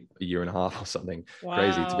probably a year and a half or something. Wow.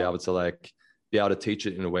 Crazy to be able to teach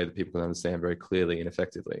it in a way that people can understand very clearly and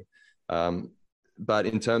effectively. But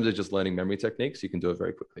in terms of just learning memory techniques, you can do it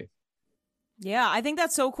very quickly. Yeah, I think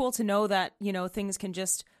that's so cool to know that, things can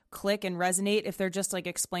just click and resonate if they're just like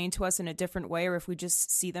explained to us in a different way, or if we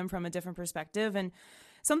just see them from a different perspective. And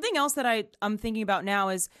something else that I'm thinking about now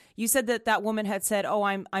is, you said that woman had said, "Oh,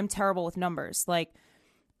 I'm terrible with numbers." Like,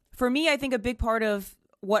 for me, I think a big part of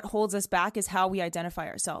what holds us back is how we identify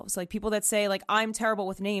ourselves. Like, people that say like, "I'm terrible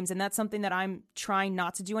with names." And that's something that I'm trying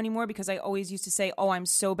not to do anymore, because I always used to say, "Oh, I'm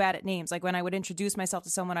so bad at names." Like, when I would introduce myself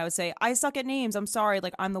to someone, I would say, "I suck at names. I'm sorry.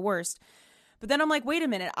 Like, I'm the worst." But then I'm like, wait a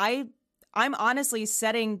minute. I'm honestly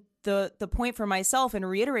setting the point for myself and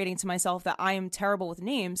reiterating to myself that I am terrible with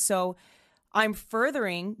names. So I'm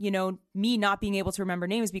furthering, me not being able to remember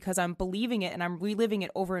names, because I'm believing it and I'm reliving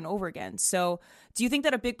it over and over again. So do you think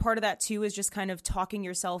that a big part of that too is just kind of talking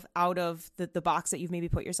yourself out of the box that you've maybe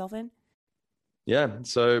put yourself in? Yeah.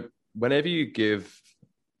 So whenever you give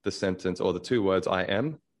the sentence or the 2 words, "I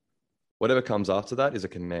am," whatever comes after that is a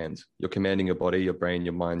command. You're commanding your body, your brain,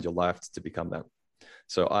 your mind, your life to become that.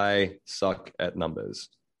 So I suck at numbers.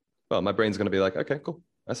 Well, my brain's going to be like, okay, cool.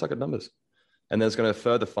 I suck at numbers. And then it's going to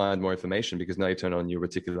further find more information, because now you turn on your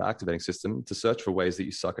reticular activating system to search for ways that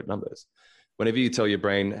you suck at numbers. Whenever you tell your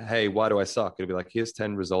brain, "Hey, why do I suck?" It'll be like, "Here's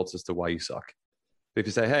 10 results as to why you suck." But if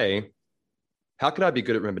you say, "Hey, how could I be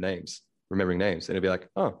good at remembering names?" And it'll be like,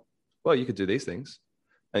 "Oh, well, you could do these things."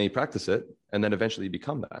 And you practice it, and then eventually you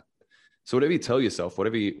become that. So whatever you tell yourself,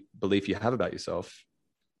 whatever belief you have about yourself,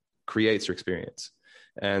 creates your experience.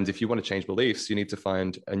 And if you want to change beliefs, you need to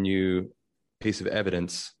find a new piece of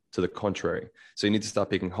evidence to the contrary. So you need to start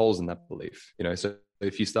picking holes in that belief. So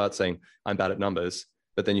if you start saying, "I'm bad at numbers,"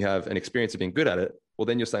 but then you have an experience of being good at it, well,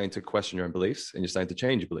 then you're starting to question your own beliefs, and you're starting to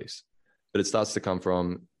change your beliefs. But it starts to come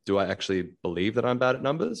from, do I actually believe that I'm bad at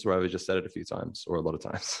numbers, or have I just said it a few times or a lot of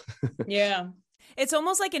times? Yeah. It's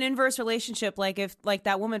almost like an inverse relationship. Like, if, like,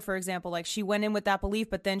 that woman, for example, like, she went in with that belief,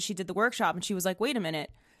 but then she did the workshop and she was like, wait a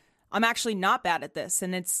minute, I'm actually not bad at this.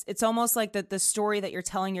 And it's almost like the story that you're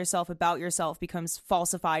telling yourself about yourself becomes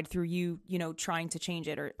falsified through you, trying to change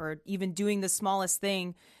it, or even doing the smallest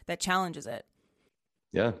thing that challenges it.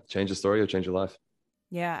 Yeah. Change the story or change your life.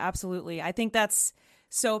 Yeah, absolutely. I think that's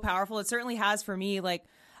so powerful. It certainly has for me. Like,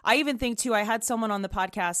 I even think too, I had someone on the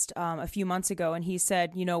podcast a few months ago, and he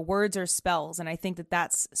said, words are spells. And I think that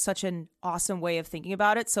that's such an awesome way of thinking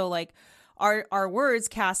about it. So like our words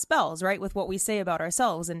cast spells, right? With what we say about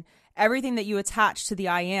ourselves, and everything that you attach to the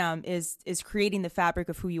I am is creating the fabric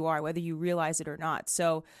of who you are, whether you realize it or not.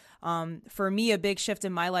 So for me, a big shift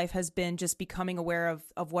in my life has been just becoming aware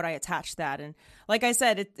of what I attach to that. And like I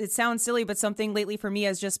said, it sounds silly, but something lately for me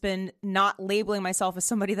has just been not labeling myself as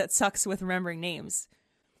somebody that sucks with remembering names.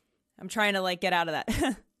 I'm trying to like get out of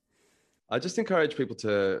that. I just encourage people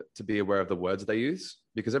to be aware of the words they use,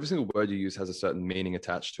 because every single word you use has a certain meaning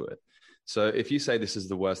attached to it. So if you say this is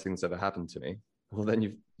the worst thing that's ever happened to me, well,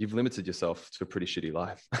 then you've limited yourself to a pretty shitty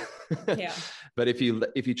life. Yeah. But if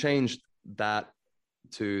you change that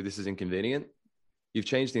to this is inconvenient, you've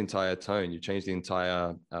changed the entire tone. You've changed the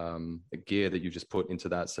entire gear that you just put into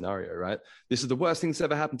that scenario, right? This is the worst thing that's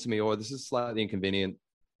ever happened to me, or this is slightly inconvenient,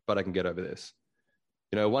 but I can get over this.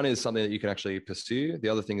 One is something that you can actually pursue. The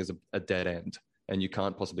other thing is a dead end, and you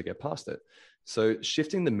can't possibly get past it. So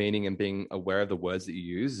shifting the meaning and being aware of the words that you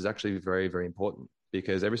use is actually very, very important,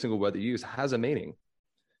 because every single word that you use has a meaning.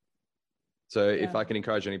 So if I can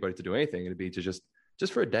encourage anybody to do anything, it'd be to just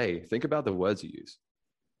for a day, think about the words you use.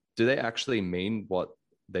 Do they actually mean what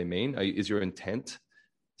they mean? Is your intent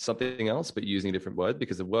something else, but using a different word?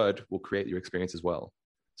 Because the word will create your experience as well.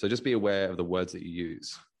 So just be aware of the words that you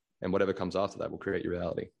use, and whatever comes after that will create your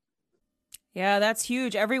reality. Yeah, that's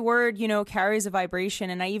huge. Every word, carries a vibration.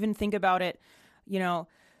 And I even think about it,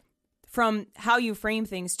 from how you frame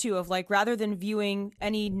things too, of like, rather than viewing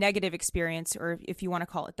any negative experience, or if you want to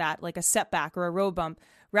call it that, like a setback or a road bump,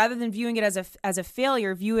 rather than viewing it as a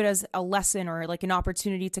failure, view it as a lesson or like an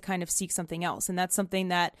opportunity to kind of seek something else. And that's something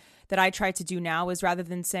that I try to do now, is rather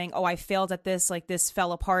than saying, oh, I failed at this, like this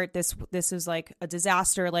fell apart, this is like a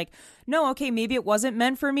disaster. Like, no, okay, maybe it wasn't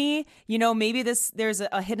meant for me. Maybe there's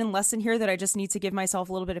a hidden lesson here that I just need to give myself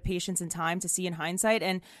a little bit of patience and time to see in hindsight.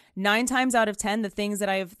 And 9 times out of 10, the things that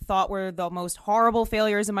I've thought were the most horrible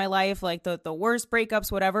failures in my life, like the worst breakups,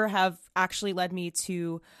 whatever, have actually led me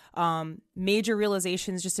to major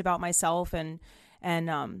realizations just about myself and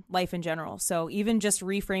life in general. So even just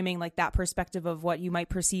reframing like that perspective of what you might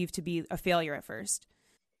perceive to be a failure at first.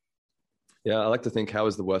 Yeah, I like to think, how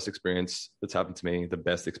is the worst experience that's happened to me the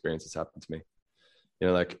best experience that's happened to me?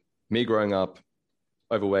 Like me growing up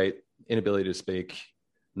overweight, inability to speak,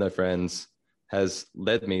 no friends, has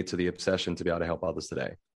led me to the obsession to be able to help others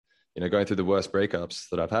today. Going through the worst breakups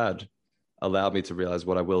that I've had allowed me to realize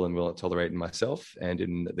what I will and will not tolerate in myself and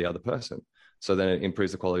in the other person. So then it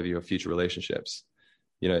improves the quality of your future relationships.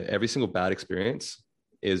 Every single bad experience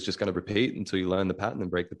is just going to repeat until you learn the pattern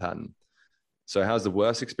and break the pattern. So how's the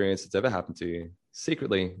worst experience that's ever happened to you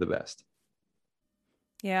secretly the best?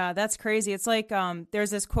 Yeah, that's crazy. It's like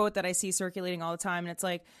there's this quote that I see circulating all the time, and it's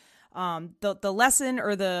like the lesson,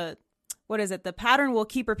 or the pattern will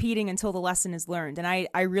keep repeating until the lesson is learned. And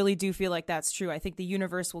I really do feel like that's true. I think the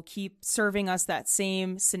universe will keep serving us that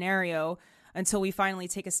same scenario until we finally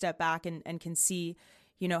take a step back and can see,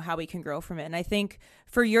 how we can grow from it. And I think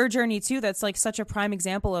for your journey too, that's like such a prime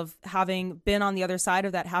example of having been on the other side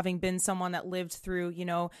of that, having been someone that lived through,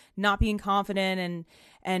 not being confident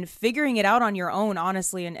and figuring it out on your own,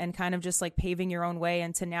 honestly, and kind of just like paving your own way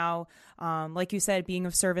into now, like you said, being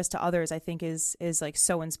of service to others, I think is like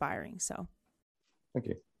so inspiring. So. Thank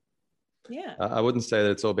you. Yeah. I wouldn't say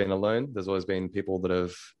that it's all been alone. There's always been people that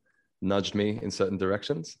have nudged me in certain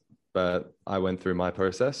directions, but I went through my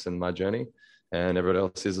process and my journey, and everyone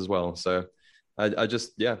else is as well. So I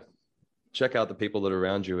just, check out the people that are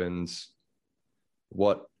around you and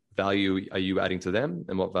what value are you adding to them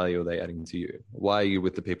and what value are they adding to you? Why are you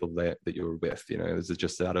with the people that you're with? Is it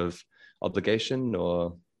just out of obligation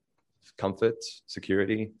or comfort,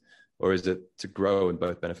 security, or is it to grow and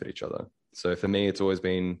both benefit each other? So for me, it's always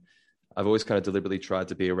been, I've always kind of deliberately tried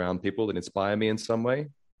to be around people that inspire me in some way.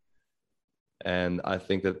 And I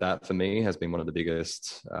think that for me has been one of the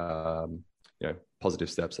biggest,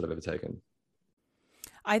 positive steps that I've ever taken.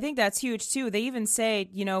 I think that's huge too. They even say,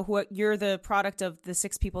 you're the product of the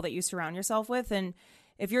 6 people that you surround yourself with. And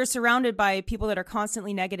if you're surrounded by people that are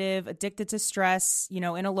constantly negative, addicted to stress, in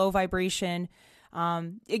a low vibration,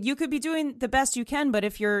 you could be doing the best you can, but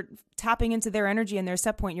if you're tapping into their energy and their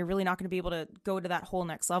set point, you're really not going to be able to go to that whole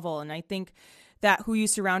next level. And I think that who you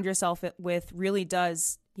surround yourself with really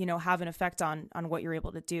does, have an effect on what you're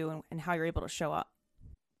able to do and how you're able to show up.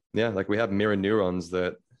 Yeah, like we have mirror neurons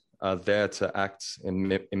that are there to act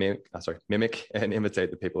and mimic and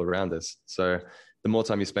imitate the people around us. So the more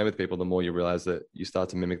time you spend with people, the more you realize that you start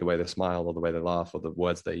to mimic the way they smile or the way they laugh or the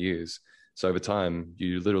words they use. So over time,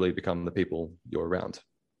 you literally become the people you're around.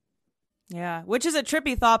 Yeah, which is a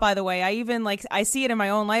trippy thought, by the way. I even I see it in my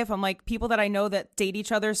own life. I'm like, people that I know that date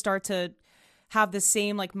each other start to have the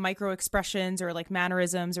same like micro expressions or like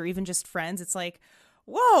mannerisms, or even just friends. It's like,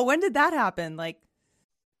 whoa, when did that happen? Like,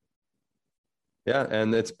 yeah,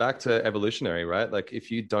 and it's back to evolutionary, right? Like if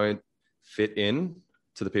you don't fit in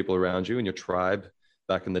to the people around you in your tribe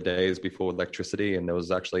back in the days before electricity and there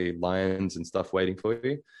was actually lions and stuff waiting for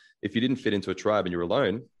you, if you didn't fit into a tribe and you're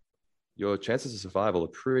alone, your chances of survival are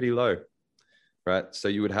pretty low, right? So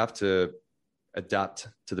you would have to adapt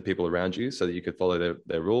to the people around you so that you could follow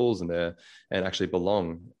their rules and actually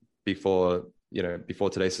belong before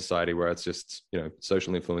today's society where it's just,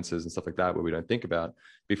 social influences and stuff like that, where we don't think about.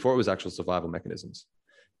 Before, it was actual survival mechanisms.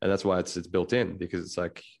 And that's why it's built in, because it's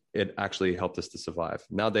like, it actually helped us to survive.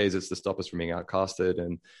 Nowadays, it's to stop us from being outcasted,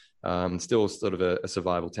 and still sort of a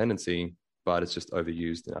survival tendency, but it's just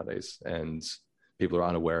overused nowadays and people are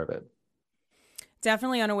unaware of it.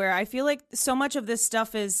 Definitely unaware. I feel like so much of this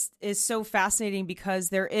stuff is so fascinating because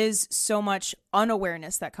there is so much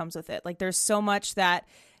unawareness that comes with it. Like there's so much that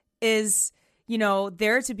is,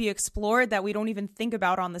 there to be explored that we don't even think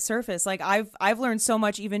about on the surface. Like I've learned so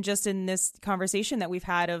much even just in this conversation that we've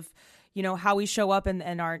had of, how we show up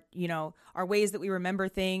and our, our ways that we remember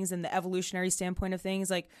things and the evolutionary standpoint of things.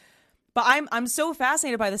 Like, but I'm so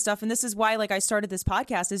fascinated by this stuff. And this is why, I started this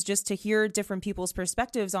podcast, is just to hear different people's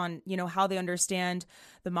perspectives on, how they understand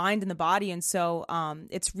the mind and the body. And so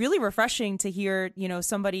it's really refreshing to hear,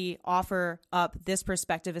 somebody offer up this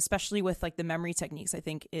perspective, especially with the memory techniques, I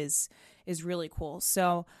think is really cool.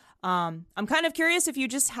 So I'm kind of curious if you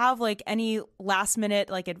just have any last minute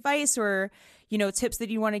advice or, tips that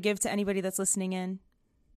you want to give to anybody that's listening in.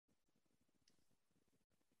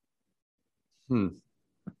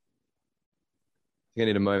 I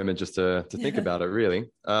need a moment just to think about it, really.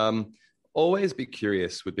 Always be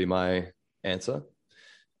curious would be my answer.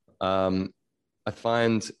 I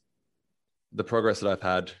find the progress that I've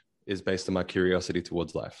had is based on my curiosity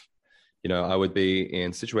towards life. I would be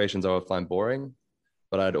in situations I would find boring,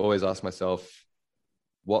 but I'd always ask myself,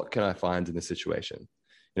 what can I find in this situation?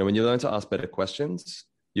 When you learn to ask better questions,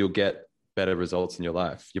 you'll get better results in your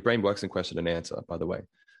life. Your brain works in question and answer, by the way.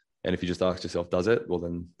 And if you just ask yourself, does it? Well,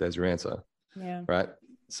 then there's your answer. Yeah. Right.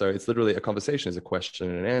 So it's literally a conversation is a question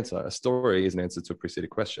and an answer. A story is an answer to a preceding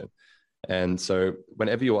question. And so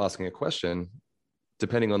whenever you're asking a question,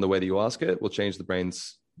 depending on the way that you ask it, will change the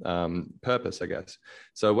brain's purpose, I guess.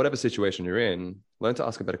 So whatever situation you're in, learn to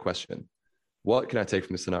ask a better question. What can I take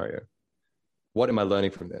from this scenario? What am I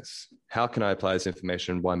learning from this? How can I apply this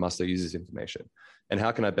information? Why must I use this information? And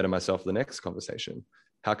how can I better myself for the next conversation?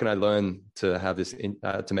 How can I learn to have this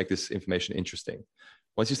to make this information interesting?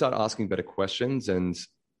 Once you start asking better questions and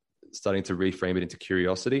starting to reframe it into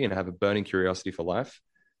curiosity and have a burning curiosity for life,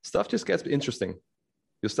 stuff just gets interesting.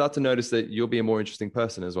 You'll start to notice that you'll be a more interesting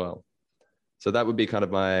person as well. So that would be kind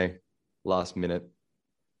of my last minute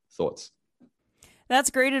thoughts. That's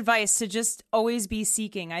great advice, to just always be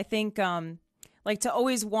seeking. I think to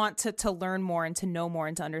always want to learn more and to know more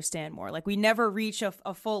and to understand more. We never reach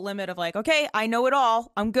a full limit of okay, I know it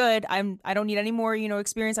all. I'm good. I don't need any more,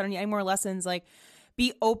 experience. I don't need any more lessons.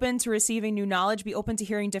 Be open to receiving new knowledge, be open to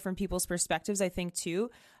hearing different people's perspectives, I think too,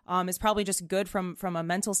 is probably just good from a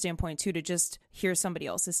mental standpoint too, to just hear somebody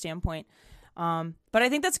else's standpoint. But I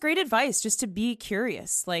think that's great advice, just to be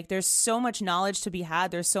curious. There's so much knowledge to be had.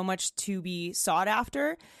 There's so much to be sought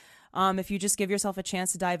after. If you just give yourself a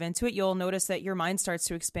chance to dive into it, you'll notice that your mind starts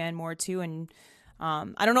to expand more too. And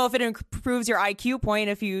I don't know if it improves your IQ point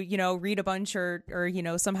if you, read a bunch or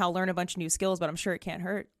somehow learn a bunch of new skills, but I'm sure it can't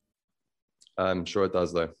hurt. I'm sure it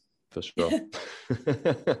does, though, for sure.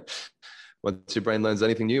 Once your brain learns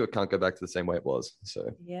anything new, it can't go back to the same way it was.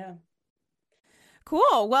 So yeah.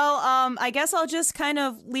 Cool. Well, I guess I'll just kind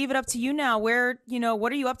of leave it up to you now. Where,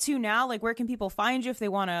 what are you up to now? Where can people find you if they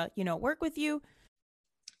want to, work with you?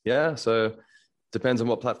 Yeah. So depends on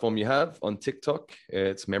what platform you have. On TikTok,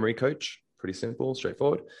 it's Memory Coach. Pretty simple,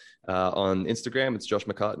 straightforward. On Instagram, it's Josh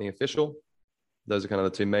McCartney Official. Those are kind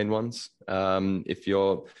of the two main ones. I'm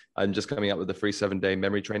just coming up with a free 7-day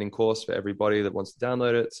memory training course for everybody that wants to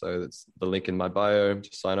download it. So it's the link in my bio.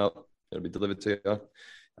 Just sign up. It'll be delivered to you.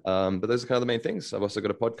 But those are kind of the main things. I've also got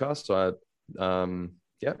a podcast. So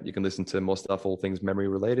you can listen to more stuff, all things memory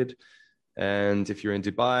related. And if you're in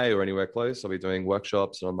Dubai or anywhere close, I'll be doing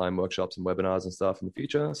workshops and online workshops and webinars and stuff in the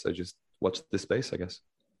future. So just watch this space, I guess.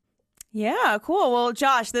 Yeah, cool. Well,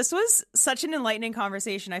 Josh, this was such an enlightening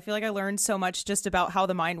conversation. I feel like I learned so much just about how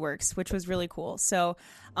the mind works, which was really cool. So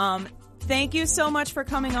thank you so much for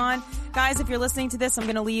coming on. Guys, if you're listening to this, I'm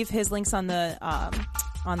going to leave his links on the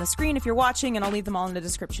on the screen if you're watching, and I'll leave them all in the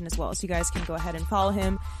description as well. So you guys can go ahead and follow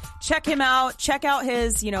him. Check him out. Check out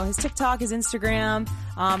his, his TikTok, his Instagram.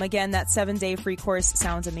 Again, that 7-day free course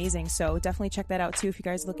sounds amazing. So definitely check that out too if you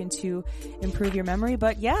guys are looking to improve your memory.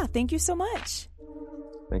 But yeah, thank you so much.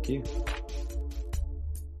 Thank you.